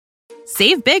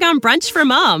Save big on brunch for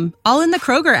mom, all in the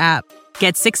Kroger app.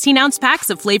 Get 16-ounce packs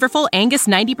of flavorful Angus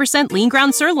 90% lean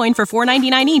ground sirloin for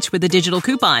 $4.99 each with a digital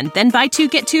coupon. Then buy 2,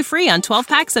 get 2 free on 12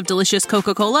 packs of delicious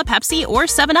Coca-Cola, Pepsi, or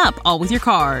 7-Up, all with your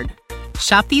card.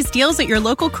 Shop these deals at your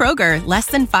local Kroger, less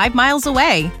than 5 miles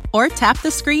away. Or tap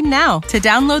the screen now to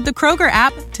download the Kroger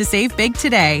app to save big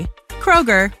today.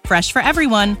 Kroger, fresh for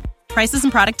everyone. Prices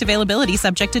and product availability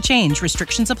subject to change.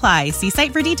 Restrictions apply. See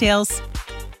site for details.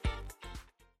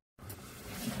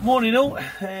 Morning all,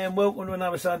 and welcome to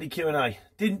another Sunday Q&A.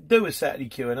 Didn't do a Saturday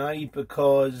Q&A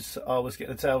because I was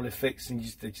getting a tail lift fixed and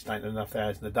just ain't enough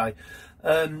hours in the day.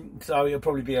 So it'll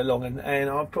probably be a long one,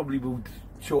 and I probably will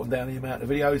shorten down the amount of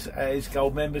videos, as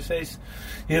Gold Member says.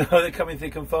 You know, they're coming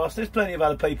thick and fast. There's plenty of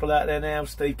other people out there now.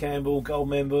 Steve Campbell,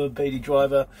 Gold Member, BD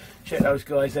Driver. Check those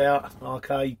guys out.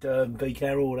 Arcade, B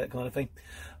Carroll, all that kind of thing.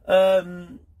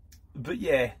 But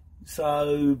yeah,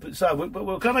 so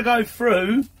we're going to go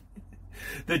through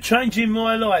the change in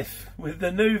my life with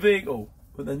the new vehicle,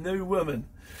 with the new woman.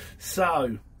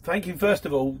 So, thank you, first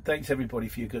of all, thanks everybody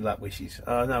for your good luck wishes.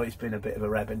 I know it's been a bit of a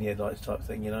rabbit in the headlights type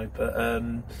thing, you know, but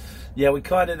yeah, we're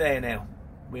kind of there now.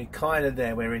 We're kind of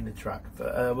there, we're in the truck,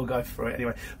 but we'll go through it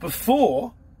anyway.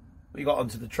 Before we got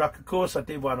onto the truck, of course, I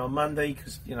did one on Monday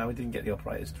because, you know, we didn't get the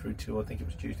operators through till, I think it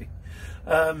was Tuesday,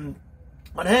 on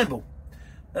handball.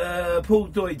 Paul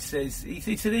Doyd says, he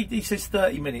says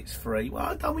 30 minutes free.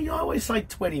 Well, I mean, I always say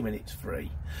 20 minutes free,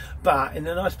 but in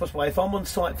the nice possible way, if I'm on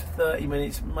site for 30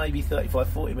 minutes, maybe 35,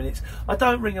 40 minutes, I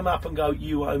don't ring them up and go,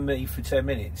 you owe me for 10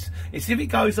 minutes. It's if it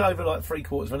goes over like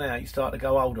 3/4 of an hour, you start to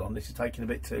go, hold on, this is taking a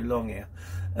bit too long here.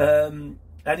 And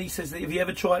he says that if you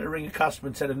ever try to ring a customer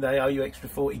and tell them they owe you extra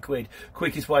 40 quid,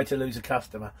 quickest way to lose a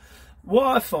customer. What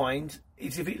I find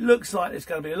is if it looks like there's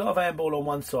going to be a lot of handball on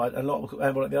one side and a lot of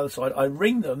handball on the other side, I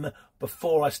ring them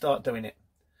before I start doing it.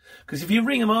 Because if you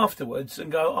ring them afterwards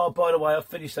and go, oh, by the way, I've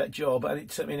finished that job and it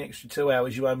took me an extra 2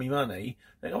 hours, you owe me money,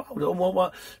 they go, hold on,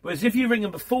 what? Whereas if you ring them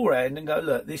beforehand and go,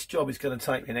 look, this job is going to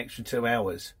take me an extra 2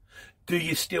 hours, do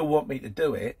you still want me to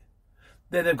do it?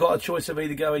 Then they've got a choice of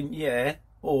either going, yeah,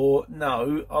 or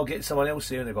no, I'll get someone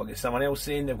else in. They've got to get someone else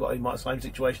in. They've got the same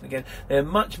situation again. They're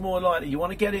much more likely. You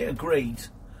want to get it agreed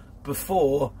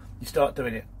before you start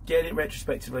doing it. Get it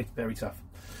retrospectively. Very tough.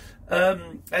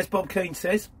 As Bob Keane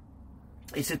says,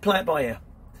 he said, play it by ear.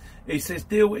 He says,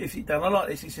 deal with, if you don't, I like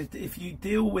this. He says, if you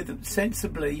deal with them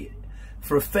sensibly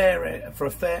for a fair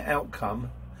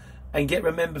outcome, and get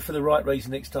remembered for the right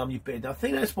reason next time you bid. I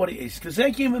think that's what it is, because they're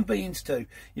human beings too.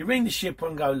 You ring the shipper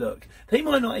and go, look, they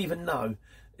might not even know.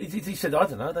 He said, I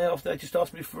don't know, they just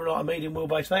asked me for like a medium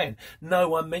wheelbase van. No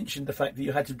one mentioned the fact that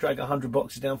you had to drag 100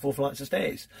 boxes down 4 flights of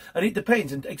stairs. And it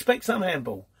depends, and expect some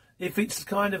handball. If it's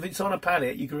it's on a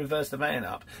pallet, you can reverse the van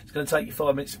up. It's going to take you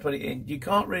 5 minutes to put it in. You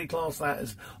can't really class that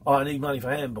as, oh, I need money for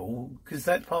handball, because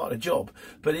that's part of the job.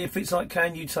 But if it's like,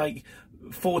 can you take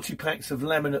 40 packs of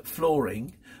laminate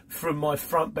flooring from my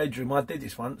front bedroom, I did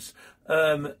this once,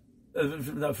 from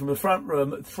the front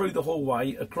room through the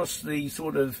hallway across the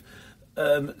sort of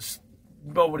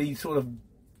probably sort of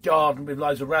garden with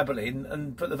loads of rabble in,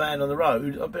 and put the van on the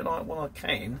road. I'd be like, well, I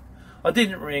can. I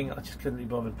didn't ring, I just couldn't be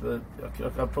bothered, but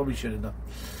I probably should have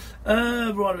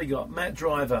done. Right, we got Matt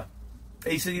Driver.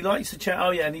 He said he likes the channel.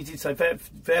 Oh yeah, and he did say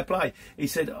fair play. He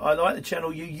said, I like the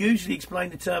channel. You usually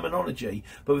explain the terminology,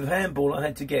 but with handball I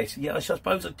had to guess. Yeah, I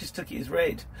suppose I just took it as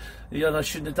read. You know, I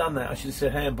shouldn't have done that. I should have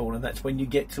said handball, and that's when you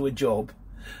get to a job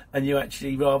and you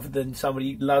actually, rather than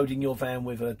somebody loading your van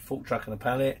with a fork truck and a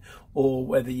pallet, or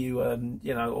whether you,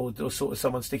 or sort of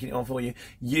someone sticking it on for you,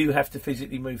 you have to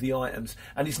physically move the items.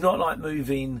 And it's not like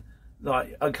moving,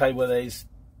 like, okay, well, there's,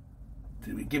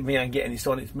 give me and getting this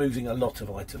on, it's moving a lot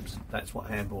of items. That's what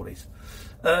handball is.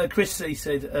 Chris C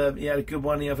said he had a good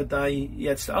one the other day. He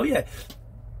had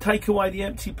take away the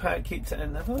empty packets.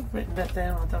 And have I written that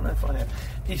down? I don't know if I have.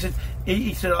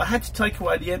 He said I had to take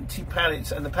away the empty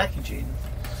pallets and the packaging.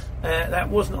 That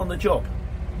wasn't on the job.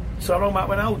 So I rang up,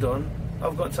 went, hold on,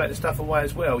 I've got to take the stuff away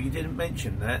as well. You didn't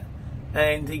mention that.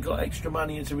 And he got extra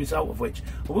money as a result of which.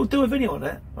 We'll do a video on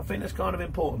that. I think that's kind of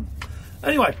important.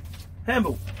 Anyway,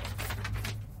 handball.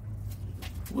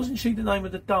 Wasn't she the name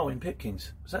of the doll in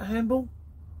Pipkins? Was that handball?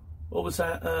 Or was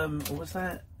that,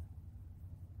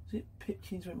 is it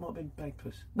Pipkins or it might have been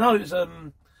Bagpuss? No, it was, got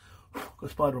a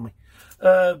spider on me.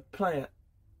 Play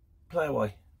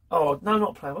Away. Oh, no,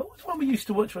 not Play Away. What's one we used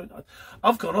to watch?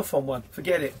 I've gone off on one.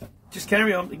 Forget it. Just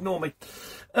carry on. Ignore me.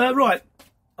 Right.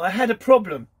 I had a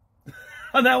problem.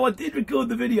 I know I did record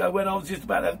the video when I was just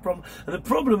about to have a problem. And the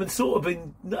problem had sort of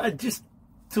been, just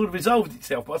sort of resolved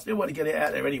itself, but I still want to get it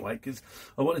out there anyway because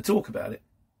I want to talk about it.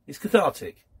 It's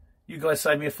cathartic. You guys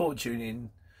save me a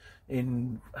fortune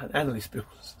in analyst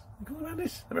bills. You call them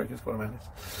analysts? Americans call them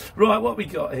analysts. Right, what we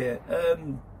got here?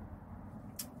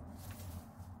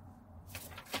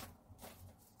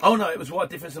 Oh no, it was what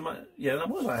difference of money. Yeah, that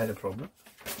was I had a problem.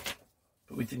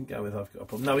 But we didn't go with I've got a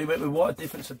problem. No, we went with what a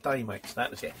difference a day makes.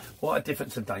 That was it. What a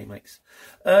difference a day makes.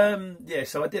 Yeah,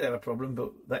 so I did have a problem,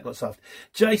 but that got solved.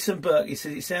 Jason Burke, he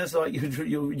says, it sounds like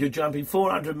you're jumping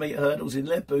 400-metre hurdles in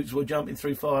lead boots while jumping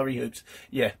through fiery hoops.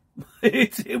 Yeah,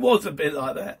 it was a bit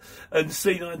like that. And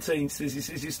C19 says, he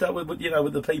says, you start with,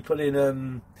 with the people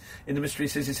in the mystery,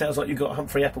 says, it sounds like you've got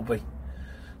Humphrey Appleby.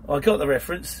 I got the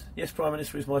reference. Yes, Prime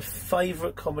Minister is my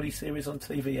favourite comedy series on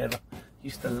TV ever.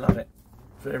 Used to love it.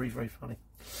 Very, very funny.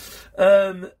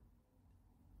 Right,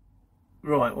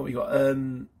 what we got?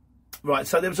 Right,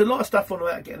 so there was a lot of stuff on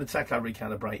about getting the tacho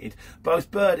recalibrated.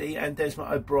 Both Birdie and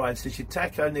Desmond O'Brien says your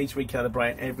tacho needs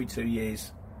recalibrating every 2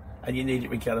 years, and you need it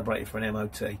recalibrated for an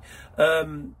MOT.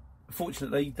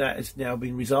 Fortunately, that has now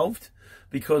been resolved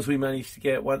because we managed to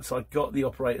get, once I got the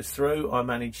operators through, I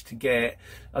managed to get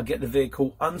the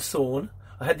vehicle unsawn.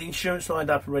 I had the insurance lined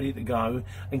up and ready to go,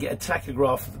 and get a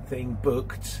tachograph thing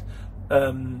booked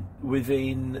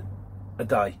within a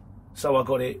day. So I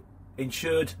got it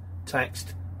insured,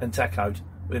 taxed and tachoed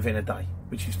within a day,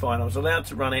 which is fine. I was allowed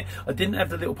to run it. I didn't have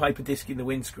the little paper disc in the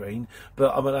windscreen,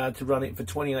 but I'm allowed to run it for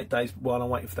 28 days while I'm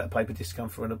waiting for that paper disc to come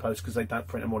through in the post, because they don't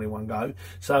print them all in one go.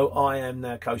 So I am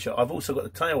now kosher. I've also got the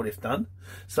tail lift done.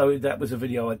 So that was a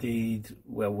video I did,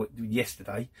 well,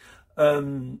 yesterday.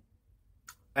 And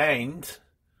I've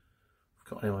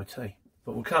got an MOT,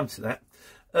 but we'll come to that.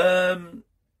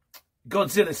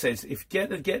 Godzilla says, if get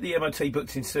the MOT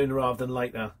booked in sooner rather than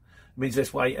later, means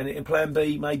let's wait, and in plan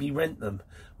B, maybe rent them.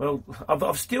 Well,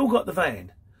 I've still got the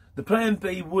van. The plan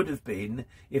B would have been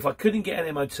if I couldn't get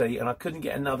an MOT and I couldn't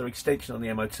get another extension on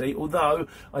the MOT, although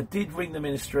I did ring the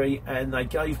ministry and they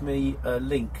gave me a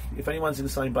link, if anyone's in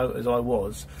the same boat as I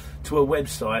was, to a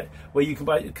website where you can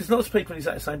buy, because lots of people are in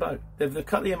the same boat. They've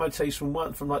cut the MOTs from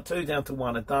like 2 down to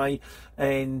 1 a day,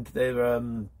 and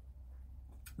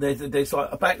there's like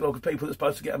a backlog of people that's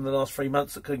supposed to get them in the last 3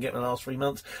 months that couldn't get them in the last 3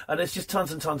 months, and there's just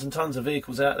tons and tons and tons of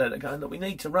vehicles out there that are going, look, we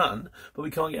need to run, but we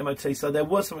can't get MOT. So there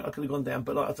was something I could have gone down,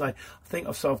 but like I say, I think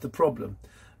I've solved the problem.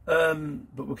 But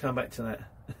we'll come back to that.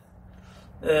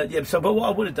 But what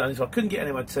I would have done is, if I couldn't get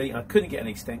an MOT and I couldn't get an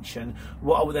extension,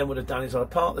 what I would have done is I'd have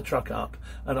parked the truck up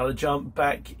and I'd have jumped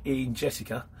back in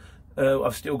Jessica.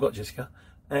 I've still got Jessica.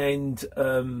 And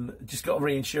just got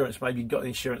reinsurance, maybe got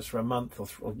insurance for a month,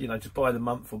 or just buy the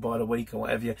month or buy the week or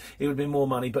whatever. It would have been more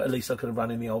money, but at least I could have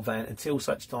run in the old van until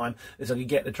such time as I could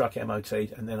get the truck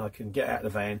MOT'd, and then I can get out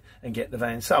of the van and get the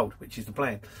van sold, which is the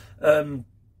plan.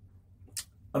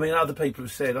 Other people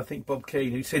have said, I think Bob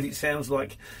Keane, who said it sounds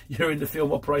like you're in the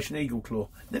film Operation Eagle Claw.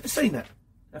 Never seen that.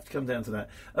 Have to come down to that.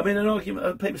 An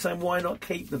argument, people saying, why not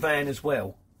keep the van as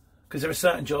well? Because there are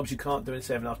certain jobs you can't do in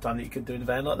 7.5 ton that you can do in the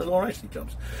van, like the Law Ashley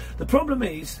jobs. The problem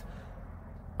is,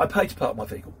 I pay to park my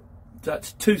vehicle.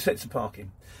 That's 2 sets of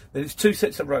parking. Then it's 2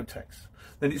 sets of road tax.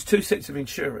 Then it's 2 sets of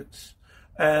insurance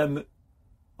on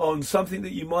something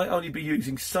that you might only be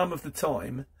using some of the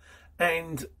time.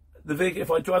 And the vehicle,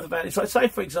 if I drive the van, it's like, say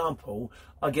for example,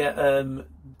 I get 2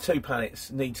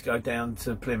 pallets need to go down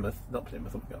to Plymouth. Not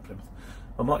Plymouth,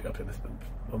 I might go to Plymouth, but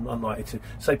I'm unlikely to.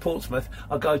 Say Portsmouth,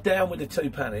 I'll go down with the 2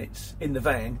 pallets in the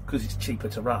van because it's cheaper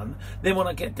to run. Then when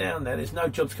I get down there, there's no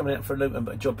jobs coming out for Luton,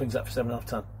 but a job brings up for 7.5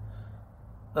 ton.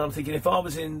 And I'm thinking, if I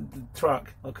was in the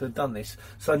truck, I could have done this.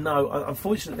 So no,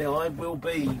 unfortunately, I will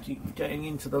be getting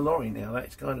into the lorry now.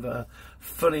 That's kind of a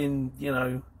full-in,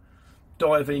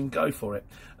 dive in, go for it.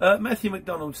 Matthew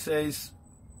McDonald says,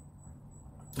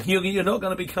 you're not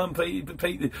going to become Pete.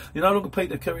 You're no longer Pete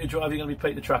the courier driver. You're going to be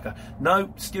Pete the trucker.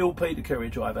 No, still Pete the courier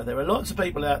driver. There are lots of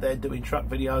people out there doing truck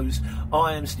videos.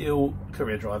 I am still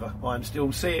courier driver. I am still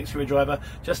CX courier driver.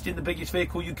 Just in the biggest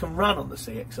vehicle you can run on the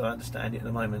CX. I understand it at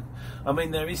the moment.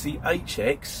 There is the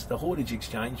HX, the haulage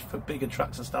exchange for bigger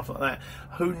trucks and stuff like that.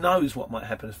 Who knows what might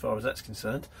happen as far as that's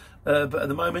concerned? But at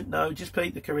the moment, no, just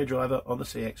Pete the courier driver on the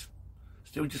CX.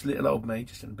 Still just little old me,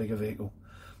 just in a bigger vehicle.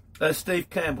 Steve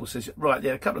Campbell says, right,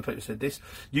 yeah, a couple of people said this.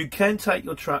 You can take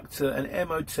your truck to an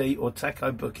MOT or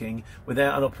tacho booking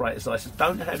without an operator's license.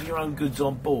 Don't have your own goods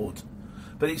on board.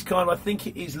 But it's kind of, I think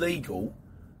it is legal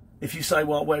if you say,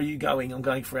 well, where are you going? I'm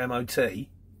going for MOT.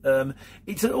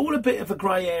 It's all a bit of a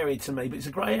grey area to me, but it's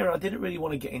a grey area I didn't really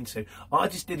want to get into. I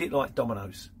just did it like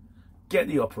dominoes. Get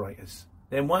the operators.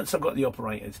 Then once I've got the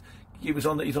operators, He's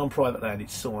on private land,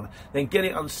 it's sawn. Then get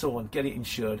it unsawn, get it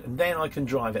insured, and then I can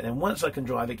drive it. And once I can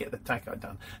drive it, get the tacho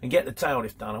done, and get the tail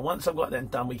lift done. And once I've got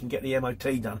that done, we can get the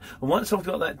MOT done. And once I've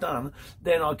got that done,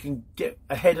 then I can get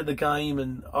ahead of the game,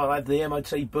 and I'll have the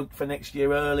MOT booked for next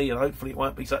year early, and hopefully it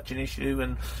won't be such an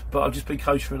issue. But I'll just be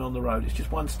coastering on the road. It's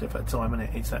just one step at a time,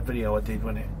 isn't it? It's that video I did,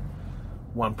 wasn't it?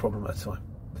 One problem at a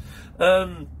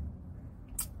time.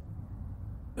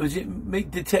 Was it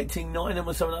Meat Detecting Nottingham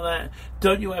or something like that?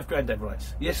 Don't you have granddad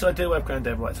rights? Yes, I do have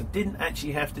granddad rights. I didn't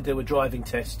actually have to do a driving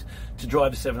test to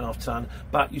drive a 7.5 tonne,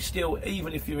 but you still,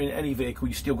 even if you're in any vehicle,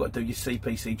 you still got to do your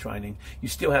CPC training. You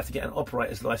still have to get an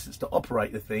operator's licence to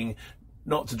operate the thing,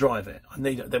 not to drive it.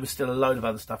 There was still a load of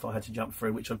other stuff I had to jump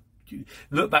through, which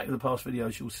look back at the past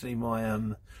videos, you'll see my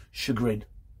chagrin.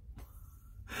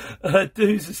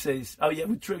 Doozer says, oh yeah,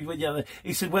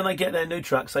 he said when they get their new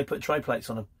trucks, they put tray plates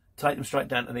on them. Take them straight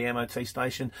down to the MOT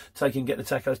station, take and get the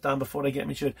tachos done before they get them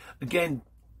insured. Again,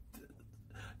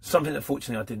 something that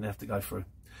fortunately I didn't have to go through.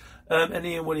 And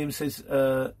Ian Williams says,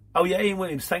 oh yeah, Ian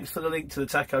Williams, thanks for the link to the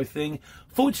tacho thing.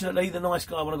 Fortunately, the nice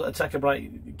guy, when I got the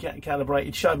tacho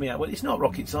calibrated, showed me out. Well, it's not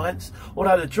rocket science,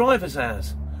 although the driver's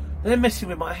hours, they're messing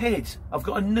with my head. I've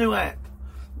got a new app,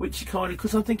 which kind of,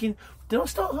 because I'm thinking, did I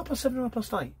start at 7:30 or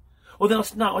 8:30? Or then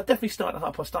I definitely started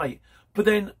at 8:30. But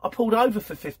then I pulled over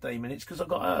for 15 minutes because I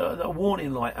got a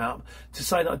warning light up to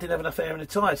say that I didn't have enough air in the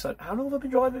tyre. So how long have I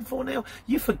been driving for now?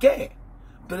 You forget.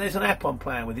 But there's an app I'm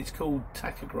playing with. It's called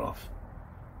Tachograph.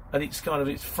 And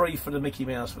it's free for the Mickey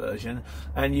Mouse version.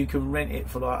 And you can rent it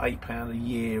for like £8 a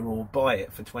year or buy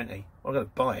it for 20. I'm going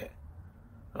to buy it.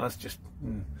 That's just...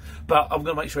 But I'm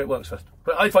going to make sure it works first.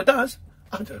 But if it does,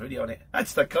 I'll do a video on it.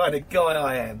 That's the kind of guy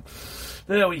I am.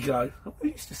 There we go. I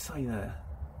used to say that.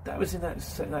 That was in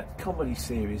that comedy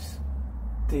series,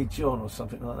 Dear John or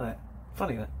something like that.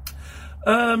 Funny that.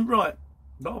 Right.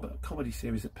 Not about a comedy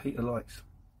series that Peter likes.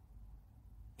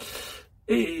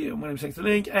 Ian Williams, thanks for the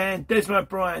link. And Desmond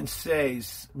O'Brien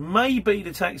says, maybe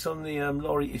the tax on the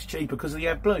lorry is cheaper because of the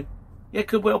AdBlue. Yeah,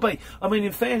 could well be. I mean,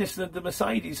 in fairness, the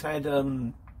Mercedes had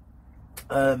a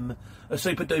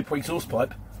super duper exhaust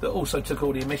pipe that also took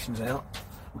all the emissions out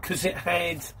because it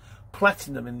had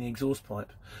platinum in the exhaust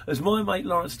pipe. As my mate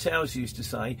Lawrence Towers used to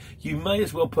say, you may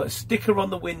as well put a sticker on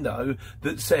the window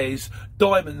that says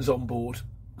diamonds on board.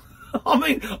 I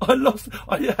mean,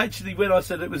 I actually, when I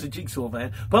said it was a jigsaw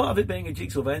van, part of it being a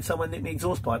jigsaw van, someone nicked the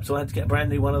exhaust pipe, so I had to get a brand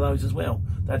new one of those as well.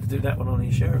 They had to do that one on the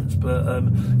insurance. But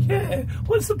yeah,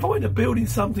 what's the point of building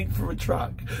something for a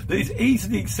truck that is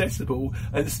easily accessible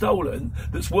and stolen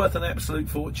that's worth an absolute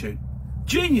fortune?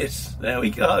 Genius! There we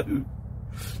go.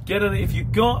 Get on it if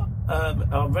you've got.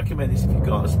 I recommend this if you've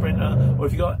got a Sprinter or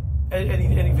if you've got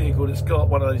any vehicle that's got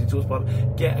one of those exhaust pipes.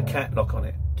 Get a cat lock on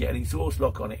it. Get an exhaust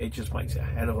lock on it. It just makes it a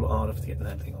hell of a lot harder to get the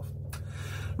damn thing off.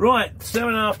 Right,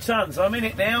 7.5 tons. I'm in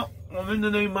it now. I'm in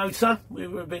the new motor.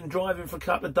 We've been driving for a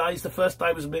couple of days. The first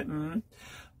day was a bit.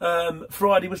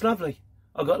 Friday was lovely.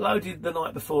 I got loaded the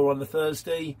night before on the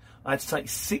Thursday. I had to take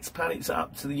 6 pallets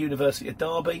up to the University of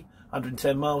Derby.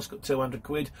 110 miles, got 200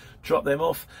 quid, dropped them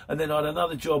off, and then I had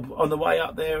another job on the way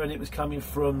up there, and it was coming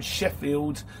from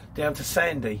Sheffield down to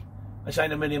Sandy. Which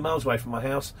ain't a million miles away from my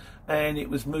house, and it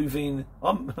was moving.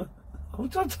 I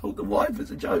told the wife as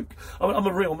a joke. I'm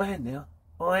a real man now.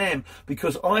 I am,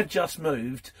 because I've just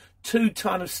moved 2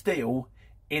 ton of steel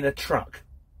in a truck.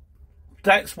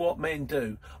 That's what men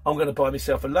do. I'm going to buy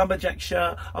myself a lumberjack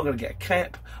shirt. I'm going to get a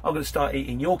cap. I'm going to start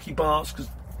eating Yorkie bars because.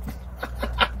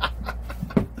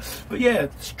 But yeah,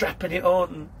 strapping it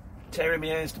on, tearing my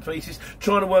hands to pieces,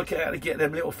 trying to work out how to get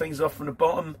them little things off from the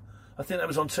bottom. I think that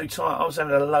was on too tight. I was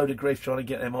having a load of grief trying to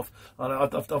get them off.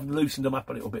 I've loosened them up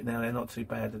a little bit now. They're not too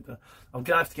bad. I'm going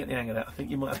to have to get the hang of that. I think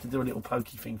you might have to do a little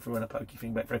pokey thing through and a pokey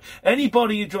thing back through.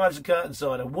 Anybody who drives a curtain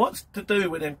sider, what's to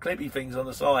do with them clippy things on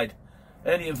the side?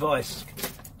 Any advice?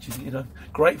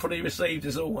 Gratefully received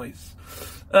as always.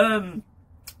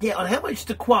 Yeah, on how much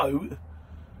to quote,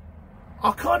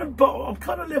 I'm kind of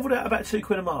levelled out about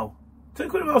 £2 a mile.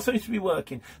 £2 a mile seems to be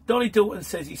working. Donny Dalton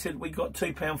says, he said, we got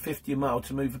 £2.50 a mile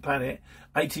to move a pallet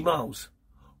 80 miles.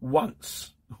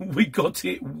 Once. We got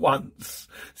it once.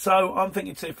 So I'm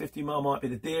thinking £2.50 a mile might be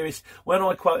the dearest. When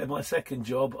I quoted my second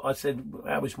job, I said,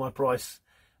 how was my price?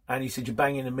 And he said, you're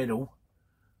bang in the middle.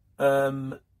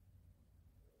 I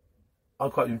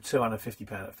quoted him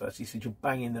 £250 at first. He said, you're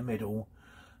bang in the middle.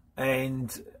 And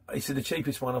he said, the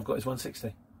cheapest one I've got is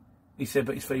 £160. He said,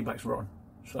 but his feedback's rotten.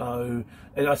 So,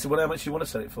 and I said, well, how much do you want to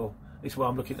sell it for? He said, well,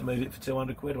 I'm looking to move it for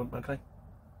 200 quid. I went, okay.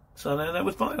 So then that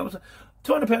was fine. I was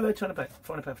 £200 there, £200 back,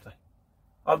 £400 per day.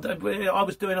 I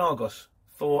was doing Argos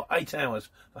for 8 hours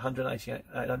for £880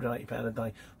 a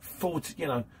day,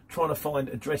 trying to find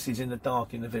addresses in the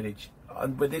dark in the village.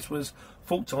 And where this was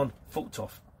fault on, fault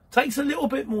off. Takes a little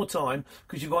bit more time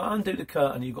because you've got to undo the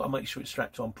curtain, you've got to make sure it's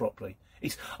strapped on properly.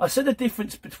 I said the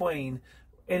difference between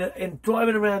in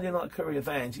driving around in like courier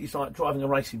vans, it's like driving a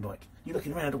racing bike. You're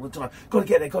looking around all the time. Got to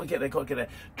get there, got to get there, got to get there.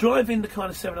 Driving the kind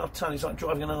of 7.5 tonne is like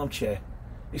driving an armchair.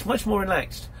 It's much more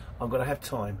relaxed. I've got to have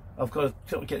time. I've got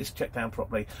to get this checked down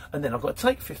properly. And then I've got to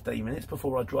take 15 minutes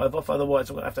before I drive off.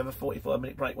 Otherwise, I'm going to have a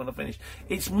 45-minute break when I finish.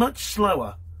 It's much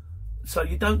slower. So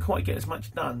you don't quite get as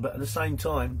much done, but at the same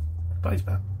time, it pays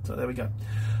better. So there we go.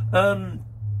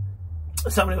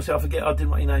 Somebody else, I forget, I didn't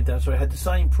write your name down, sorry, had the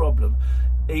same problem.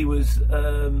 He was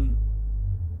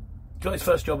got his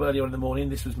first job earlier in the morning.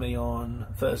 This was me on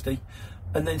Thursday.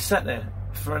 And then sat there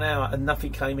for an hour and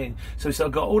nothing came in. So he said, I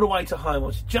got all the way to home. I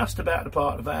was just about to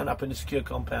park the van up in the secure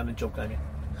compound and job came in.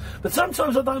 But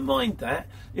sometimes I don't mind that.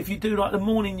 If you do like the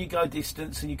morning you go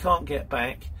distance and you can't get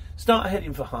back, start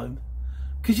heading for home.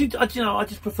 Because I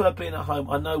just prefer being at home.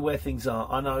 I know where things are.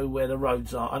 I know where the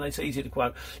roads are. I know it's easy to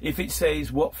quote. If it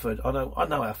says Watford, I know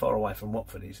how far away from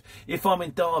Watford is. If I'm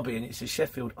in Derby and it says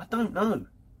Sheffield, I don't know.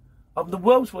 I'm the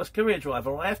world's worst courier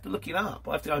driver. I have to look it up.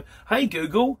 I have to go, hey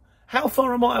Google, how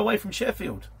far am I away from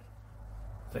Sheffield?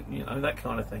 That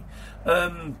kind of thing.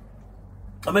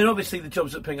 I mean, obviously the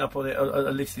jobs that ping up on it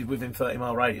are listed within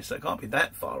 30-mile radius, so it can't be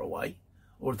that far away.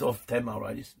 Or 10-mile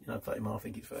radius, 30 miles, I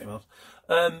think it's 30 miles.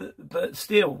 But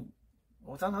still,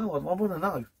 I don't know, I want to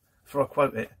know before I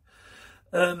quote it.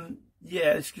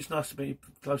 Yeah, it's just nice to be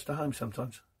close to home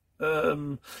sometimes.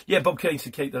 Bob Keane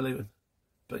should keep the Luton.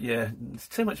 But yeah, it's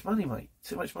too much money, mate.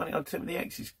 Too much money. I'd take the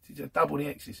X's, double the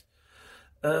X's.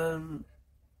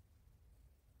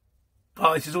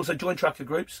 This is also join trucker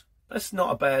groups. That's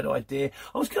not a bad idea.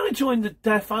 I was going to join the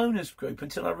DAF owners group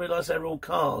until I realised they're all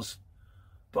cars.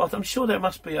 But I'm sure there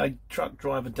must be a truck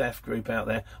driver DAF group out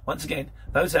there. Once again,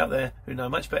 those out there who know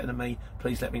much better than me,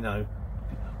 please let me know.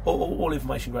 All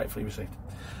information gratefully received.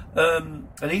 And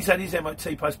he's had his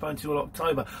MOT postponed till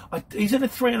October. He's in a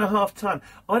 3.5 tonne.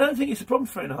 I don't think it's a problem,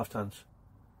 3.5 tonnes.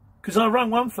 Because I rang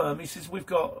one firm, he says, we've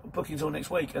got bookings all next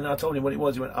week. And I told him what it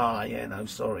was. He went, yeah, no,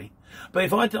 sorry. But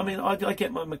if I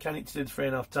get my mechanic to do the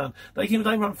 3.5 tonne, they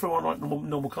run through on like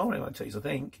normal car MOTs, I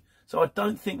think. So I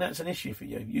don't think that's an issue for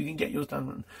you. You can get yours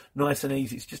done nice and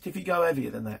easy. It's just if you go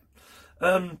heavier than that.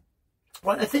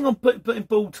 Right, the thing on putting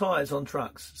bald tyres on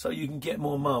trucks so you can get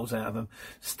more miles out of them.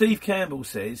 Steve Campbell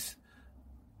says,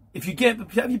 if you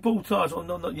have your bald tyres on,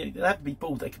 they have to be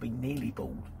bald, they could be nearly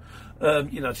bald,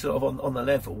 sort of on the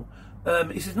level.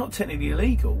 He says not technically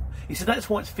illegal. He said that's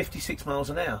why it's 56 miles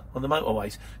an hour on the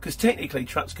motorways, because technically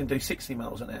trucks can do 60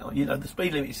 miles an hour. The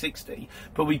speed limit is 60,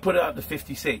 but we put it up to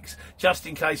 56 just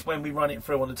in case when we run it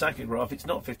through on the tachograph it's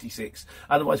not 56.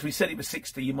 Otherwise, we said it was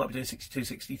 60, you might be doing 62,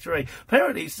 63.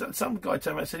 Apparently, some guy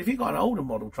turned around and said if you've got an older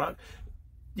model truck,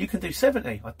 you can do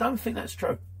 70. I don't think that's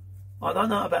true. I don't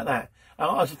know about that.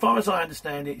 As far as I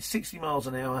understand it, it's 60 miles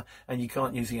an hour and you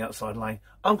can't use the outside lane.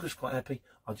 I'm just quite happy.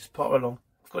 I'll just pop along.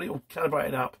 Got it all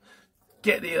calibrated up.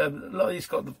 Get it's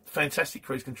got the fantastic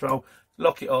cruise control.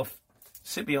 Lock it off.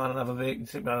 Sit behind another vehicle.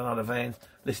 Sit behind another van.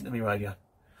 Listen to me radio.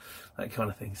 That kind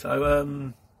of thing.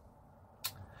 So,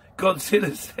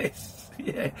 Godzilla says,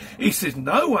 yeah. He says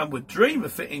no one would dream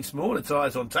of fitting smaller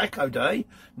tyres on Taco Day.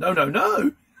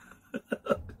 No.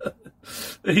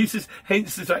 He says,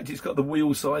 hence the fact it's got the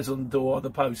wheel size on the door on the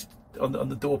post on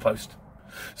the doorpost.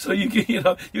 So you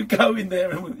go in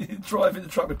there and you drive in the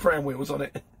truck with pram wheels on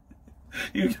it.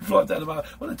 You can fly down the road.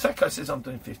 Well, the Taco says I'm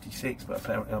doing 56, but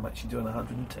apparently I'm actually doing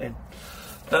 110.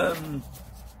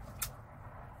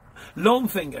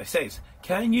 Longfinger says,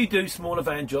 can you do smaller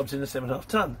van jobs in a 7.5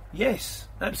 tonne? Yes,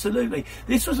 absolutely.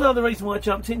 This was another reason why I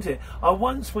jumped into it. I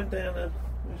once went down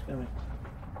who's going?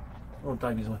 Oh,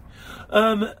 Davey's away.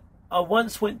 I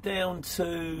once went down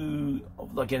to,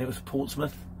 again, it was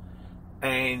Portsmouth.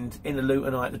 And in the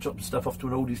Luton, I had to drop the stuff off to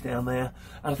an Aldi's down there.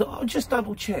 And I thought, I'll just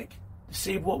double check to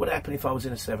see what would happen if I was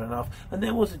in a 7.5. And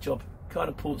there was a job, kind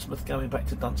of Portsmouth going back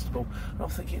to Dunstable. And I'm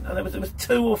thinking, and there was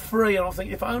 2 or 3. And I'm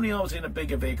thinking, if only I was in a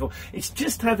bigger vehicle. It's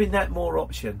just having that more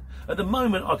option. At the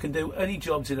moment, I can do any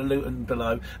jobs in a Luton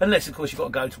below, unless, of course, you've got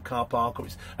to go to a car park.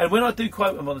 And when I do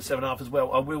quote them on the 7.5 as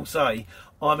well, I will say,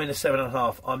 I'm in a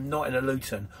 7.5. I'm not in a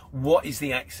Luton. What is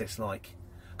the access like?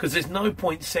 Because there's no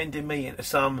point sending me into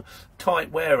some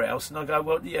tight warehouse and I go,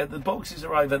 well, yeah, the boxes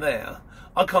are over there.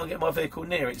 I can't get my vehicle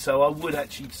near it, so I would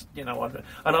actually, and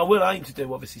I will aim to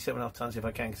do obviously 7.5 tons if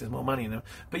I can, because there's more money in them.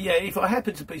 But yeah, if I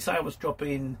happen to be, say, I was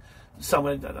dropping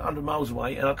somewhere 100 miles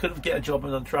away and I couldn't get a job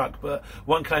on a truck, but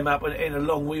one came up in a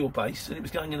long wheelbase and it was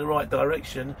going in the right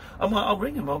direction, I'll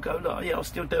ring them. I'll go, look, yeah, I'll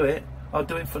still do it. I'll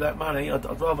do it for that money. I'd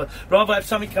rather have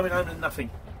something coming home than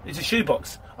nothing. It's a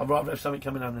shoebox. I'd rather have something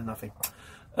coming home than nothing.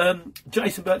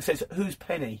 Jason Burke says, who's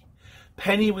Penny?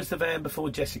 Penny was the van before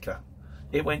Jessica.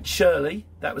 It went Shirley,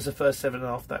 that was the first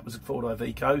 7.5, that was a Ford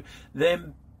Iveco.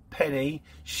 Then Penny,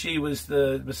 she was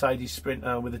the Mercedes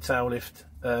Sprinter with the tail lift.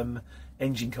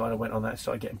 Engine kind of went on that,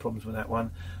 started getting problems with that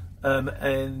one.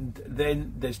 And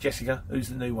then there's Jessica, who's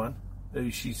the new one,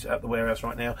 she's at the warehouse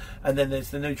right now. And then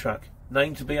there's the new truck,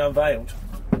 name to be unveiled.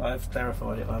 I've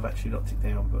clarified it, I've actually locked it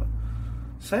down, but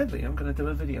sadly I'm going to do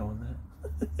a video on that.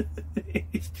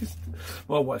 It's just,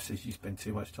 my wife says you spend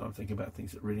too much time thinking about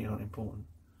things that really aren't important.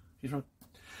 She's right.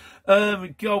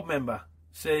 Gold member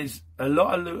says a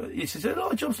lot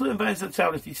of jobs Luton vans at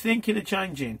Town. If you're thinking of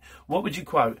changing, what would you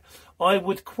quote? I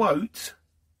would quote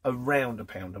around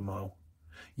 £1 a mile.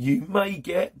 You may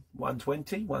get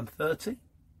 120, 130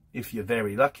 if you're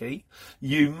very lucky.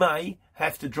 You may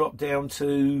have to drop down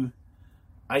to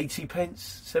 80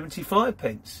 pence, 75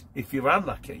 pence if you're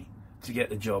unlucky to get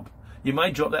the job. You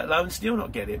may drop that low and still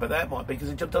not get it, but that might be because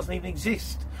the job doesn't even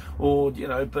exist, or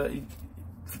you're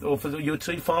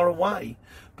too far away.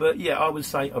 But yeah, I would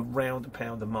say around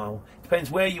 £1 a mile.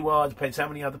 Depends where you are, depends how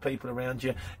many other people around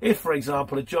you. If, for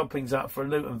example, a job pings up for a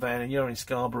Luton van and you're in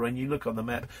Scarborough and you look on the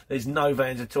map, there's no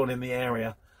vans at all in the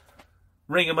area,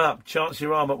 ring them up, chance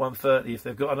your arm at 130. If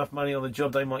they've got enough money on the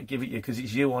job, they might give it you because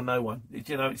it's you or no one.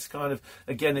 It's kind of,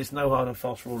 again, there's no hard and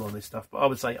fast rule on this stuff, but I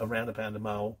would say around £1 a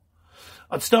mile.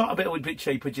 I'd start a bit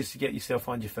cheaper just to get yourself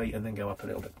on your feet and then go up a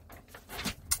little bit.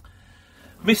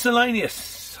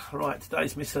 Miscellaneous. Right,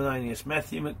 today's miscellaneous.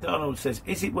 Matthew McDonald says,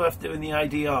 is it worth doing the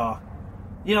ADR?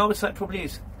 Yeah, I would say it probably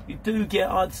is. You do get,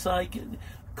 I'd say,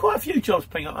 quite a few jobs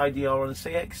ping up ADR on the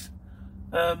CX.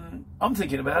 I'm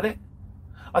thinking about it.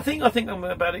 I think I'm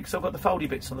about it because I've got the foldy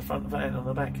bits on the front of the van, on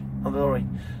the back, on the lorry.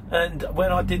 And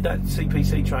when I did that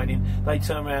CPC training, they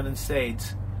turned around and said,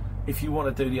 if you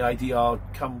want to do the ADR,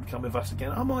 come with us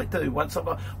again. I might do once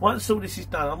all this is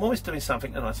done. I'm always doing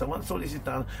something, and so once all this is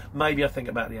done, maybe I think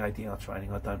about the ADR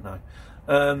training. I don't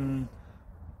know,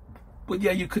 but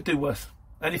yeah, you could do worse.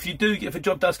 And if a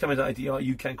job does come as ADR,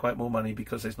 you can quote more money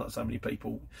because there's not so many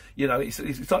people.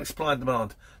 It's like supply and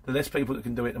demand. The less people that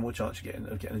can do it, the more chance you get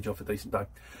of getting a job for a decent day.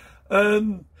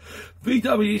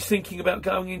 VW is thinking about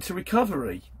going into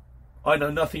recovery. I know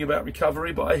nothing about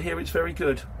recovery, but I hear it's very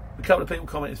good. A couple of people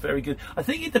comment it's very good. I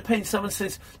think it depends. Someone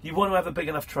says you want to have a big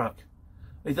enough truck.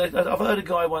 I've heard a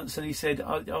guy once and he said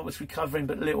I was recovering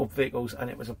but little vehicles and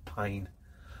it was a pain.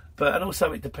 And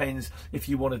also it depends if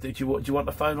you want to do you want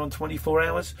the phone on 24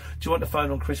 hours? Do you want the phone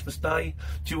on Christmas Day?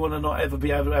 Do you want to not ever be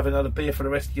able to have another beer for the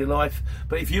rest of your life?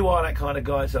 But if you are that kind of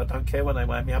guy, so I don't care when they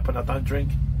wake me up and I don't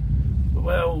drink,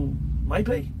 well,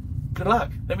 maybe. Good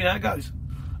luck. Let me know how it goes.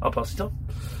 I'll pass it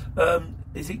on.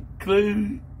 Is it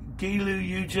Gilu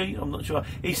UG? I'm not sure.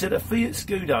 He said a Fiat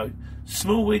Scudo,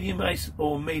 small wheelbase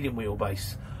or medium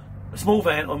wheelbase? A small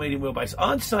van or medium wheelbase?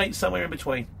 I'd say it's somewhere in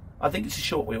between. I think it's a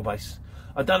short wheelbase.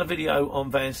 I've done a video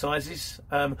on van sizes,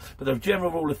 but the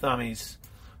general rule of thumb is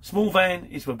small van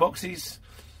is for boxes,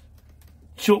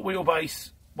 short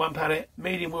wheelbase, 1 pallet,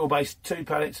 medium wheelbase, 2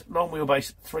 pallets, long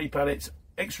wheelbase, 3 pallets,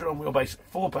 extra long wheelbase,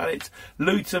 4 pallets,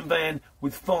 Luton van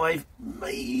with 5,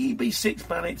 maybe 6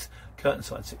 pallets, curtain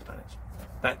side 6 pallets.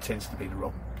 That tends to be the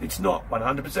rule. It's not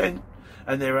 100%,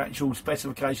 and there are actual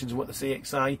specifications of what the CX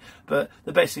say, but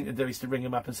the best thing to do is to ring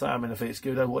them up and say, I'm in a Fiat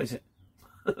Scudo, what is it?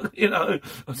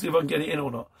 I'll see if I can get it in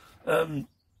or not.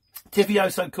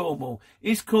 Tifioso Cornwall.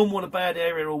 Is Cornwall a bad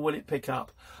area or will it pick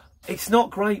up? It's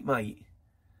not great, mate.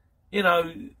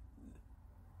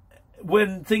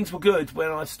 When things were good,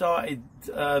 when I started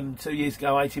 2 years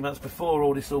ago, 18 months before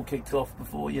all this all kicked off,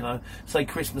 before, say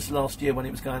Christmas last year when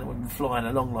it was flying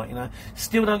along,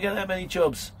 still don't get that many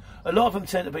jobs. A lot of them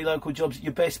tend to be local jobs.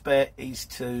 Your best bet is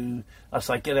to,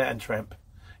 get out and tramp.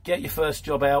 Get your first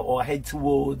job out or head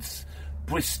towards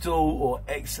Bristol or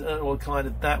Exeter or kind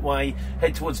of that way,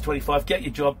 head towards 25, get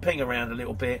your job, ping around a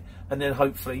little bit, and then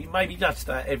hopefully, maybe that's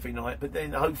that every night, but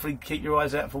then hopefully keep your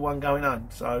eyes out for one going home.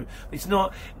 So it's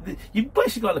not, you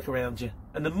basically got to look around you,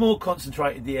 and the more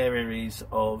concentrated the area is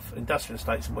of industrial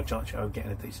estates, the more chance you have of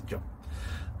getting a decent job.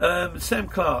 Sam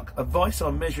Clark, advice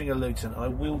on measuring a Luton. I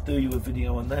will do you a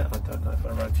video on that. I don't know if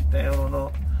I wrote it down or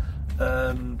not.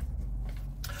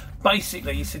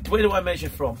 Basically, he said, where do I measure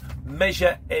from?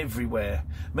 Measure everywhere.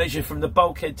 Measure from the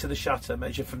bulkhead to the shutter.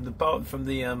 Measure from the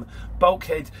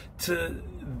bulkhead to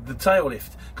the tail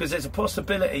lift, because there's a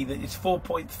possibility that it's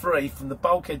 4.3 from the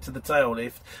bulkhead to the tail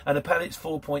lift and the pallet's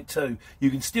 4.2.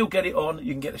 You can still get it on.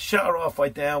 You can get the shutter halfway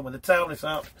down. When the tail lift's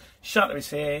up, shutter is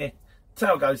here,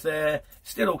 tail goes there,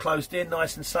 still all closed in,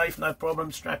 nice and safe, no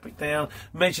problem. Strap it down,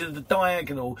 measure the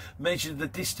diagonal, measure the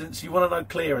distance. You want to know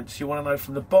clearance, you want to know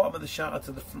from the bottom of the shutter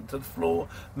to the floor.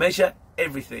 Measure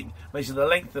everything. Measure the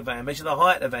length of the van, measure the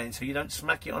height of the van so you don't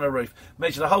smack it on a roof.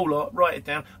 Measure the whole lot, write it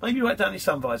down. Maybe write down your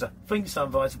sun visor, fling your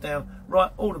sun visor down,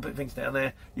 write all the big things down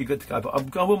there, you're good to go.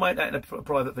 But I will make that in a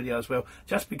private video as well,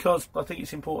 just because I think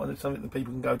it's important. It's something that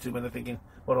people can go to when they're thinking,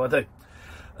 what do I do?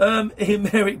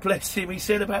 Merrick, bless him, he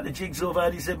said about the jigsaw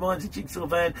van, he said mine's a jigsaw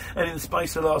van, and in the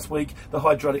space of last week the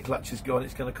hydraulic clutch is gone,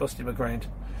 it's going to cost him £1,000.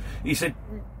 He said,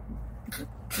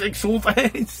 jigsaw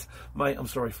vans? Mate, I'm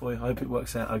sorry for you, I hope it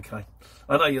works out okay.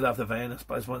 I know you love the van, I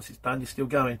suppose once it's done you're still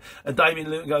going. And Damien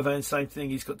Lutengo van, same thing,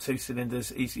 he's got 2 cylinders,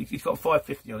 he's got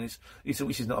 550 on his,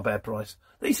 which is not a bad price.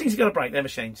 These things are going to break, they're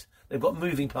machines, they've got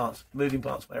moving parts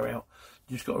wear out.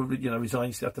 You just got to, resign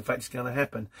yourself to the fact it's going to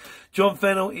happen. John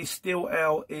Fennell is still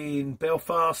out in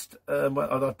Belfast.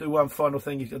 I'll do one final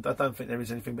thing. I don't think there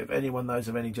is anything, but if anyone knows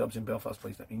of any jobs in Belfast,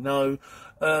 please let me know.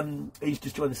 He's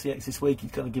just joined the CX this week.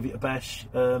 He's going to give it a bash.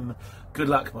 Good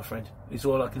luck, my friend, is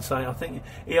all I can say. I think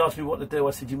he asked me what to do.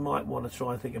 I said, you might want to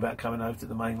try and think about coming over to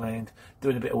the mainland,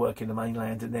 doing a bit of work in the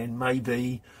mainland, and then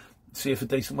maybe see if a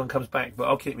decent one comes back. But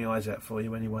I'll keep my eyes out for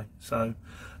you anyway. So,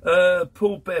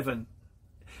 Paul Bevan.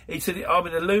 He said, I'm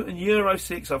in a Luton Euro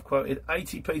 6, I've quoted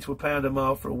 80p to £1 a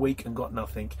mile for a week and got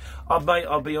nothing. Mate,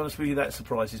 I'll be honest with you, that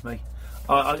surprises me.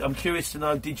 I'm curious to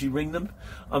know, did you ring them?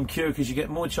 I'm curious because you get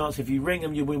more chance if you ring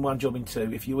them, you win one job in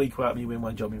 2. If you e-quote them, you win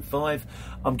one job in 5.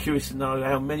 I'm curious to know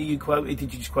how many you quoted.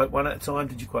 Did you just quote one at a time?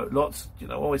 Did you quote lots?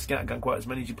 Always scout and go and quote as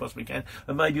many as you possibly can.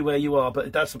 And maybe where you are, but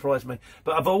it does surprise me.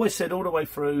 But I've always said all the way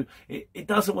through, it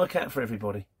doesn't work out for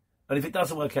everybody. And if it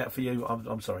doesn't work out for you,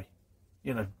 I'm sorry.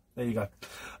 There you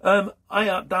go.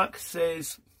 Duck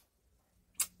says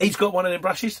he's got one of them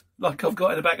brushes like I've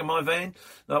got in the back of my van.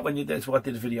 Like that's why I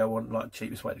did a video on like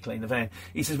cheapest way to clean the van.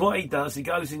 He says what he does, he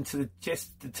goes into the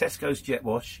Tesco's jet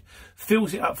wash,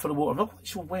 fills it up full of water. I'm not quite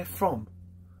sure where from,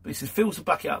 but he says fills the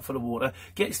bucket up full of water,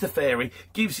 gets the fairy,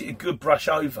 gives it a good brush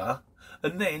over,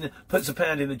 and then puts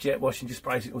 £1 in the jet wash and just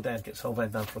sprays it all down. Gets the whole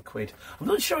van done for £1. I'm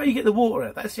not sure how you get the water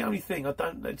out. That's the only thing.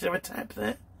 Is there a tap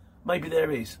there? Maybe there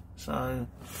is. So,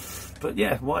 but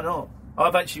yeah, why not?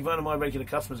 I've actually, one of my regular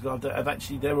customers,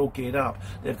 they're all geared up.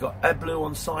 They've got AdBlue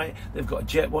on site. They've got a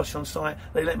jet wash on site.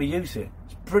 They let me use it.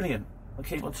 It's brilliant. I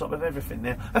keep on top of everything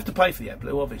now. I have to pay for the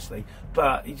AdBlue, obviously,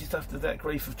 but you just have to that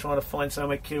grief of trying to find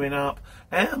somewhere queuing up.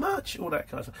 How much? All that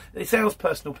kind of stuff. It sounds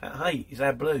personal pet hate. Is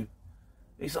AdBlue?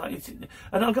 It's like,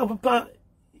 and I go, but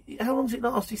how long does it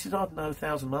last? He says, I don't know,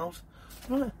 1,000 miles.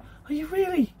 Right. Are you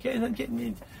really getting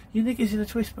your niggas in a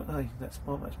twist? But hey, that's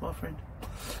my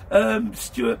friend.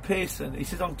 Stuart Pearson, he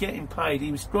says, I'm getting paid.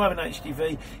 He was driving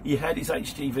HGV. He had his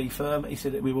HGV firm. He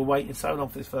said that we were waiting so long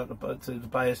for this firm to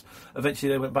pay us.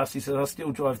 Eventually they went bust. He said, I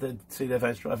still see their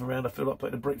vans driving around. I feel like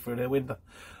putting a brick through their window.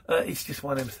 It's just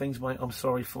one of them things, mate. I'm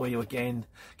sorry for you again.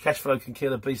 Cash flow can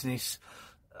kill a business.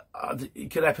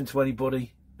 It could happen to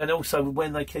anybody. And also,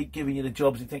 when they keep giving you the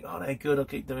jobs, you think, oh, they're good, I'll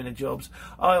keep doing the jobs.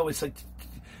 I always say,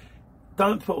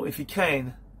 if you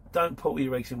can, don't put all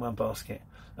your eggs in one basket.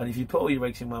 And if you put all your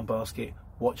eggs in one basket,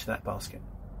 watch that basket.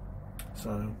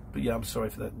 So, but yeah, I'm sorry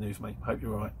for that news, mate. Hope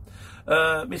you're all right.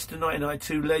 Mr.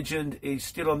 1992 Legend is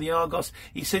still on the Argos.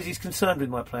 He says he's concerned with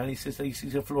my plan. He says he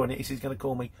sees a flaw in it. He says he's going to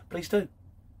call me. Please do.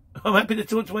 I'm happy to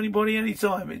talk to anybody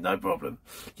anytime. No problem.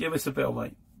 Give us a bell,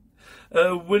 mate.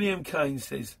 William Kane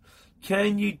says,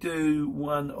 can you do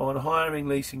one on hiring,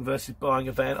 leasing versus buying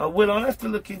a van? I'll have to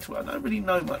look into it. I don't really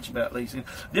know much about leasing.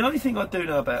 The only thing I do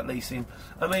know about leasing,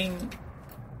 I think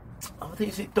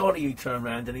it's Dolly who turned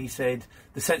around and he said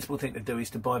the sensible thing to do is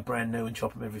to buy brand new and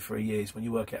chop them every 3 years when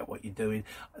you work out what you're doing.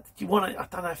 I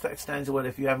don't know if that stands well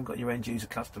if you haven't got your end user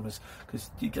customers, because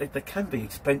they can be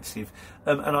expensive.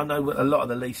 And I know a lot of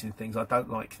the leasing things, I don't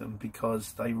like them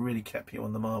because they really cap you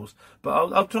on the miles.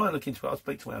 But I'll try and look into it. I'll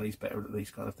speak to Al, he's better at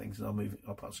these kind of things, and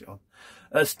I'll pass it on.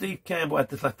 Steve Campbell had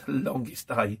the longest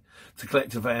day to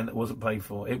collect a van that wasn't paid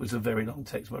for. It was a very long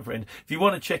text, my friend. If you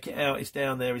want to check it out, it's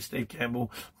down there. It's Steve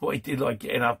Campbell. What he did, like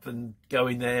getting up and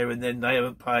going there, and then they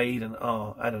haven't paid, and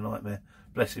I had a nightmare.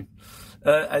 Bless him.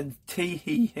 And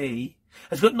he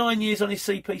has got 9 years on his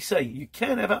CPC. You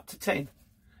can have up to 10.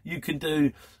 You can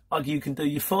do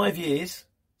your 5 years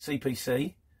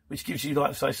CPC, which gives you,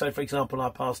 like, so for example, I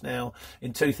pass now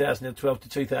in 2012 to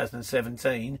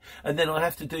 2017, and then I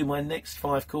have to do my next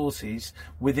 5 courses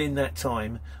within that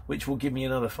time, which will give me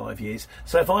another 5 years.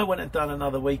 So if I went and done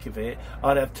another week of it,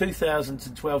 I'd have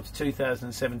 2012 to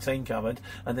 2017 covered,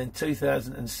 and then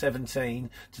 2017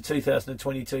 to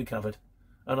 2022 covered.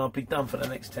 And I'll be done for the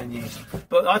next 10 years.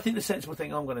 But I think the sensible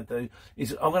thing I'm going to do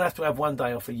is I'm going to have one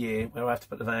day off a year where I have to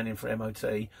put the van in for MOT.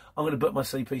 I'm going to book my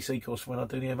CPC course for when I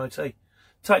do the MOT.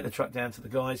 Take the truck down to the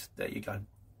guys, there you go.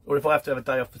 Or if I have to have a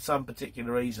day off for some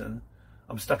particular reason,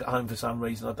 I'm stuck at home for some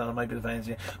reason, I don't know, maybe the van's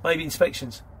in. Maybe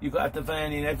inspections. You've got to have the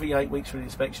van in every 8 weeks for an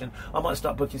inspection. I might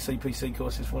start booking CPC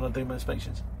courses for when I do my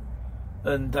inspections.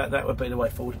 And that would be the way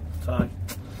forward. So...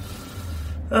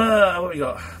 what we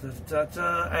got?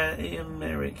 Ian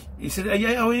Merrick. He said,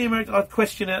 Ian Merrick, I've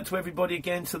question out to everybody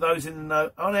again, to those in the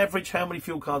know. On average, how many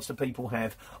fuel cards do people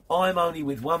have? I'm only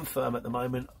with one firm at the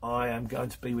moment. I am going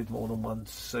to be with more than one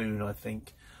soon, I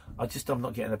think. I'm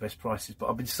not getting the best prices, but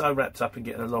I've been so wrapped up in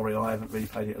getting a lorry, I haven't really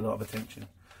paid it a lot of attention.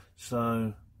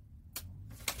 So,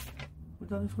 we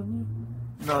done this one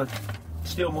yet? No,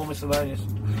 still more miscellaneous.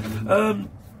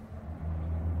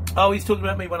 Oh, he's talking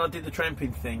about me when I did the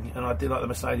tramping thing, and I did like the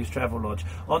Mercedes Travel Lodge.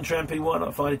 On tramping, why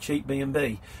not find a cheap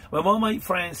B&B? Well, my mate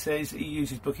Fran says he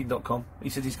uses Booking.com. He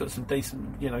says he's got some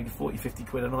decent, 40, 50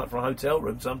 quid a night for a hotel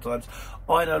room sometimes.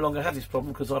 I no longer have this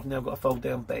problem because I've now got a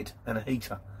fold-down bed and a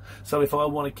heater. So if I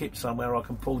want to keep somewhere, I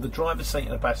can pull the driver's seat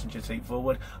and the passenger seat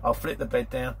forward. I'll flip the bed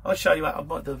down. I'll show you how. I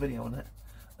might do a video on that.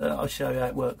 I'll show you how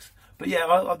it works. But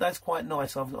yeah, that's quite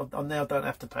nice. I now don't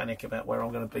have to panic about where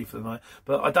I'm going to be for the night.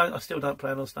 But I still don't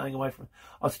plan on staying away from.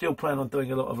 I still plan on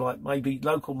doing a lot of maybe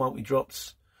local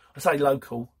multi-drops. I say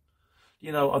local.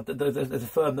 There's a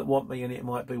firm that want me, and it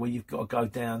might be where you've got to go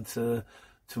down to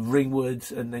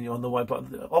Ringwood, and then you're on the way, but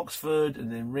Oxford,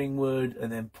 and then Ringwood,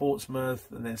 and then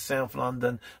Portsmouth, and then South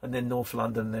London, and then North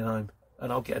London, and then home.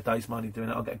 And I'll get a day's money doing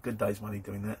it. I'll get a good day's money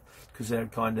doing that because they're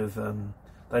kind of.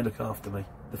 They look after me.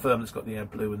 The firm that's got the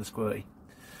AdBlue and the squirty.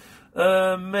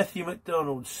 Matthew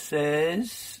McDonald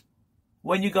says,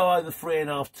 when you go over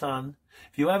 3.5 tonne,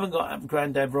 if you haven't got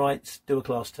Grandad rights, do a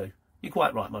Class 2. You're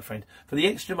quite right, my friend. For the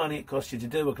extra money it costs you to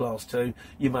do a Class 2,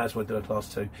 you may as well do a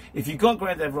Class 2. If you've got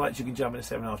Grandad rights, you can jump in a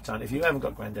 7.5 tonne. If you haven't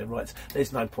got Grandad rights,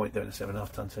 there's no point doing a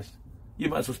 7.5 tonne test. You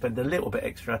might as well spend a little bit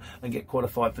extra and get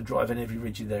qualified for driving every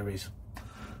rigid there is.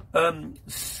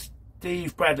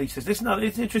 Steve Bradley says, listen,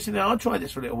 it's interesting now, I tried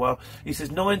this for a little while. He says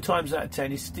 9 times out of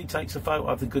 10 he takes a photo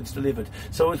of the goods delivered.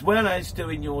 So as well as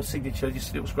doing your signature,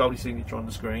 just a little scrolly signature on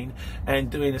the screen,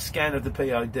 and doing a scan of the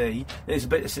POD, there's a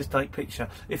bit that says take picture.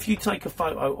 If you take a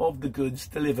photo of the goods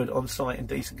delivered on site in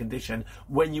decent condition,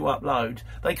 when you upload,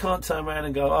 they can't turn around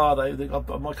and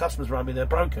go, my customers rang me, they're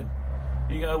broken.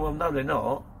 You go, well, no, they're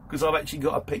not. Because I've actually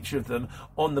got a picture of them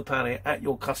on the pallet at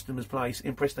your customer's place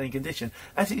in pristine condition.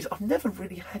 As it is, I've never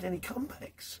really had any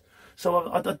comebacks.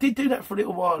 So I did do that for a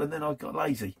little while, and then I got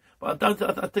lazy. But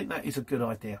I think that is a good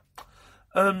idea.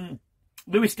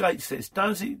 Lewis Gates says,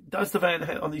 does the van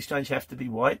on the exchange have to be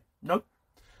white? Nope.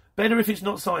 Better if it's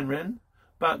not sign written,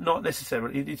 but not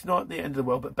necessarily. It's not the end of the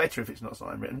world, but better if it's not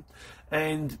sign written.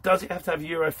 And does it have to have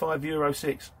Euro 5, Euro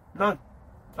 6? No.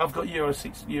 I've got Euro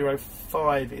 6, Euro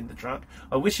 5 in the truck.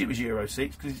 I wish it was Euro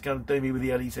 6 because it's going to do me with the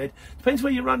LEZ. Depends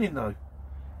where you're running though.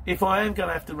 If I am going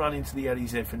to have to run into the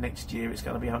LEZ for next year, it's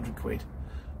going to be 100 quid.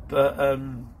 But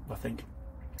I think.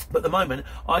 But at the moment,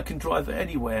 I can drive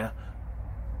anywhere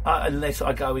unless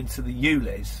I go into the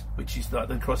ULEZ, which is like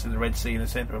the crossing the Red Sea in the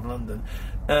centre of London,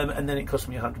 and then it costs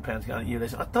me £100 to go into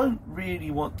ULEZ. I don't really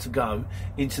want to go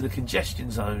into the congestion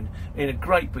zone in a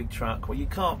great big truck where you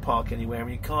can't park anywhere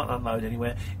and you can't unload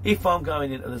anywhere. If I'm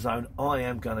going into the zone, I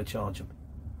am going to charge them.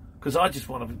 Because I just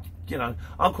want to,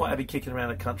 I'm quite happy kicking around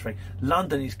the country.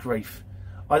 London is grief.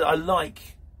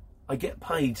 I get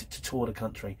paid to tour the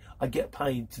country. I get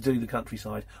paid to do the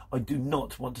countryside. I do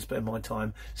not want to spend my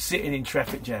time sitting in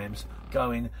traffic jams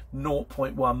going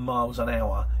 0.1 miles an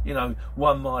hour.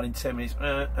 1 mile in 10 minutes.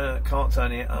 Can't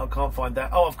turn it. I can't find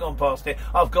that. Oh, I've gone past it.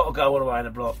 I've got to go all the way in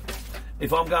the block.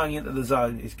 If I'm going into the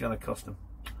zone, it's going to cost them.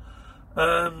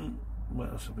 What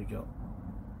else have we got?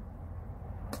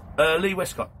 Lee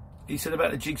Westcott. He said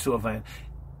about the jigsaw van.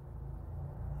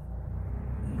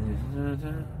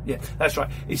 Yeah, that's right.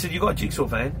 He said, you got a jigsaw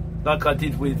van, like I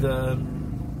did with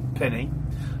Penny,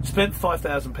 spent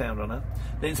 £5,000 on her,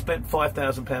 then spent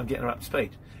 £5,000 getting her up to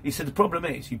speed. He said, the problem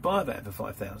is, you buy a van for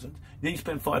 $5,000, then you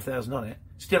spend $5,000 on it,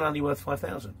 still only worth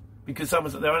 $5,000. Because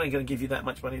they're only going to give you that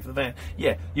much money for the van.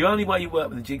 Yeah, the only way you work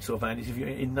with a jigsaw van is if you're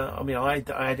in. I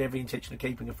had every intention of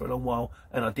keeping it for a long while,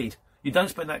 and I did. You don't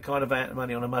spend that kind of amount of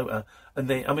money on a motor, and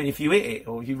then, I mean, if you hit it,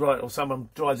 or you ride, or someone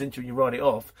drives into it and you ride it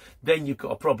off, then you've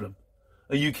got a problem.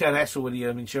 Or you can hassle with the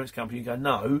insurance company and go,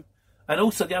 no. And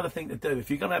also the other thing to do, if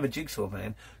you're going to have a jigsaw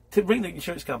van, to ring the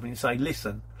insurance company and say,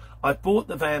 listen, I bought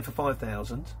the van for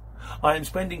 $5,000. I am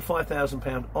spending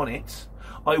 £5,000 on it.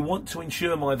 I want to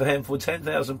insure my van for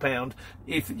 £10,000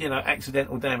 if,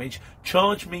 accidental damage.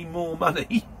 Charge me more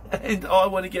money, and I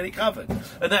want to get it covered.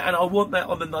 And I want that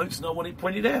on the notes, and I want it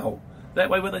pointed out. That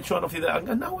way, when they try and offer you that, I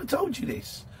go, no, I told you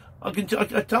this. I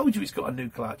told you it's got a new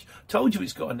clutch. Told you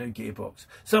it's got a new gearbox.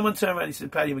 Someone turned around and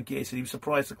said, Paddy McGear said he was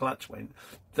surprised the clutch went.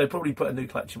 They probably put a new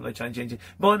clutch in when they changed the engine.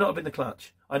 Might not have been the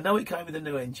clutch. I know it came with a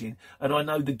new engine, and I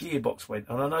know the gearbox went,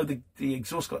 and I know the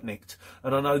exhaust got nicked,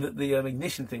 and I know that the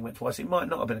ignition thing went twice. It might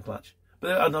not have been a clutch,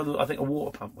 but I think a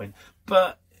water pump went.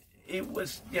 But it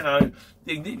was, the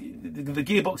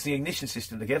gearbox and the ignition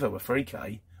system together were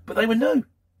 3K, but they were new.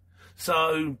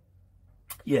 So,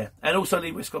 yeah. And also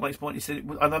Lee Westcott makes a point, he said,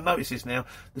 and I've noticed this now,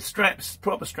 the straps,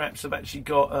 proper straps, have actually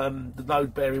got the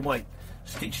load-bearing weight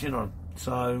stitched in on them.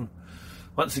 So,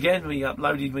 once again, we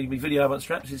uploaded my video about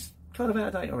straps. It's kind of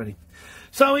out of date already.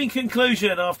 So, in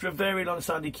conclusion, after a very long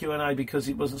Sunday Q&A, because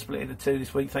it wasn't split into two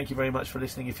this week, thank you very much for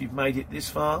listening. If you've made it this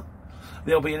far,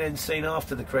 there'll be an end scene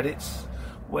after the credits,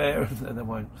 where, no, there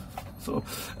won't.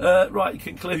 Right,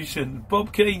 conclusion.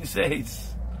 Bob Keane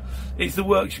says, it's the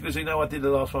workshop, because we know I did the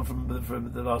last one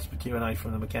from the last Q&A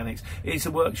from the mechanics. It's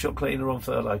a workshop cleaner on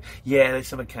furlough. Yeah, there's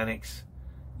some mechanics.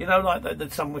 Like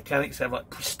that some mechanics have like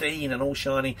pristine and all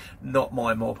shiny. Not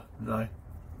my mob, no.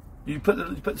 You put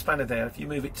the spanner down. If you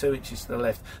move it 2 inches to the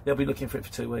left, they'll be looking for it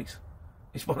for 2 weeks.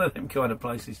 It's one of them kind of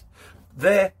places.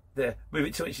 There. Move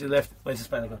it 2 inches to the left. Where's the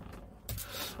spanner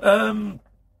gone?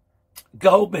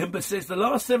 Gold member says the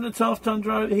last 7.5 ton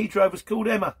he drove was called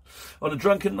Emma on a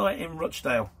drunken night in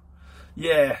Rochdale.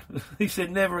 Yeah, he said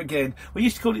never again. We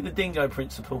used to call it the dingo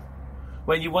principle.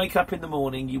 When you wake up in the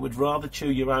morning, you would rather chew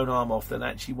your own arm off than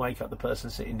actually wake up the person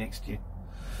sitting next to you.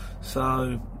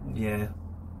 So, yeah,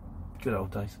 good old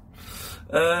days.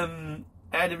 Adam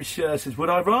Scher says, would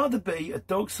I rather be a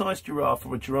dog-sized giraffe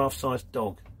or a giraffe-sized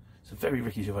dog? It's a very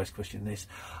Ricky Gervais question, this.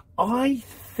 I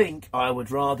think I would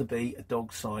rather be a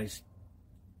dog the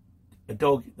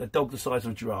size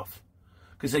of a giraffe.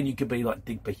 Because then you could be like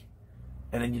Digby.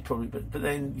 And then you'd probably, but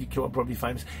then you could probably be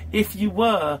famous. If you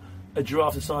were a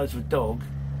giraffe the size of a dog,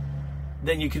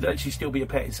 then you could actually still be a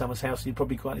pet in someone's house, and you'd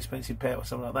probably be quite an expensive pet or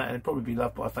something like that, and it'd probably be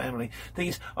loved by a family. Thing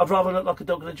is, I'd rather look like a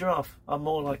dog than a giraffe. I'm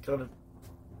more like kind of,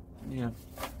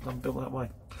 I'm built that way.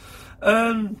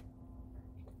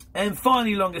 And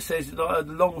finally,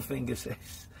 Longfinger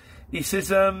says, he says,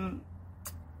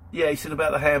 he said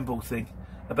about the handball thing,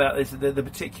 about this, the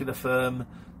particular firm.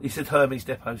 He said Hermes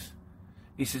Depots.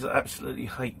 He says, I absolutely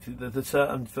hate the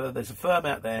certain firm. There's a firm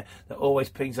out there that always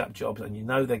pings up jobs, and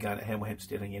they're going to Hemel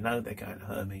Hempstead, and they're going to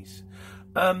Hermes.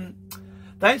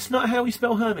 That's not how we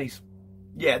spell Hermes.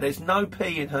 Yeah, there's no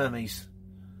P in Hermes.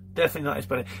 Definitely not how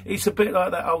spelling. It's a bit like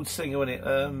that old singer, isn't it?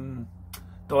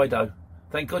 Dido.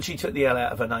 Thank God she took the L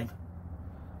out of her name.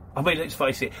 I mean, let's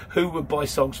face it, who would buy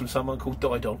songs from someone called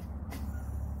Didon?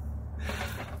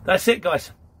 That's it,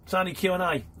 guys. It's only Q&A.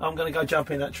 I'm going to go jump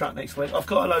in that truck next week. I've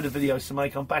got a load of videos to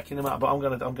make. I'm backing them up, but I'm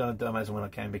going to do them as and when I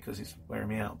can, because it's wearing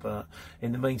me out. But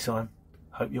in the meantime,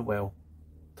 hope you're well.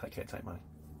 Take care, take money.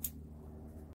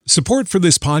 Support for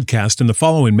this podcast and the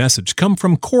following message come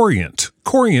from Corient.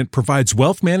 Corient provides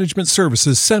wealth management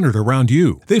services centered around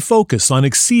you. They focus on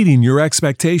exceeding your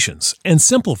expectations and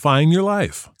simplifying your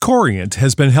life. Corient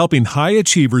has been helping high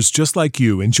achievers just like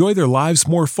you enjoy their lives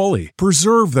more fully,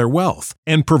 preserve their wealth,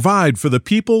 and provide for the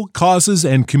people, causes,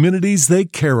 and communities they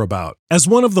care about. As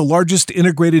one of the largest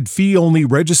integrated fee-only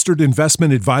registered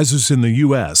investment advisors in the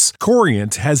U.S.,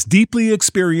 Corient has deeply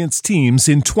experienced teams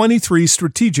in 23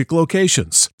 strategic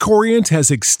locations. Corient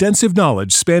has extensive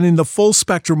knowledge spanning the full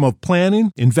spectrum of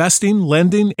planning, investing,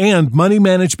 lending, and money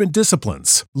management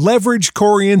disciplines. Leverage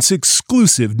Corient's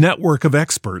exclusive network of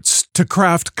experts to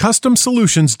craft custom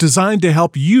solutions designed to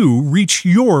help you reach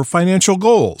your financial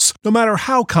goals, no matter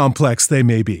how complex they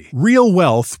may be. Real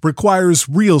wealth requires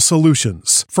real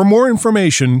solutions. For more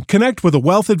information, connect with a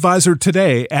wealth advisor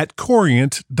today at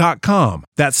Corient.com.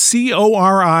 That's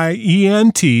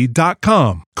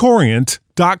Corient.com.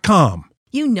 Corient.com.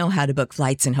 You know how to book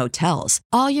flights and hotels.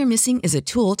 All you're missing is a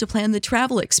tool to plan the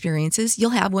travel experiences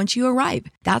you'll have once you arrive.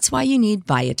 That's why you need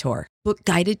Viator. Book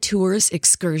guided tours,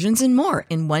 excursions, and more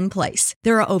in one place.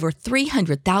 There are over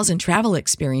 300,000 travel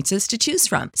experiences to choose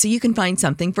from, so you can find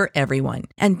something for everyone.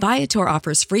 And Viator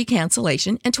offers free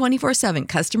cancellation and 24/7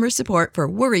 customer support for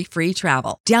worry-free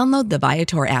travel. Download the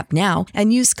Viator app now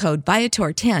and use code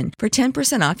Viator10 for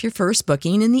 10% off your first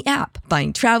booking in the app.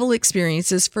 Find travel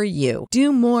experiences for you.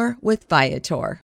 Do more with Viator.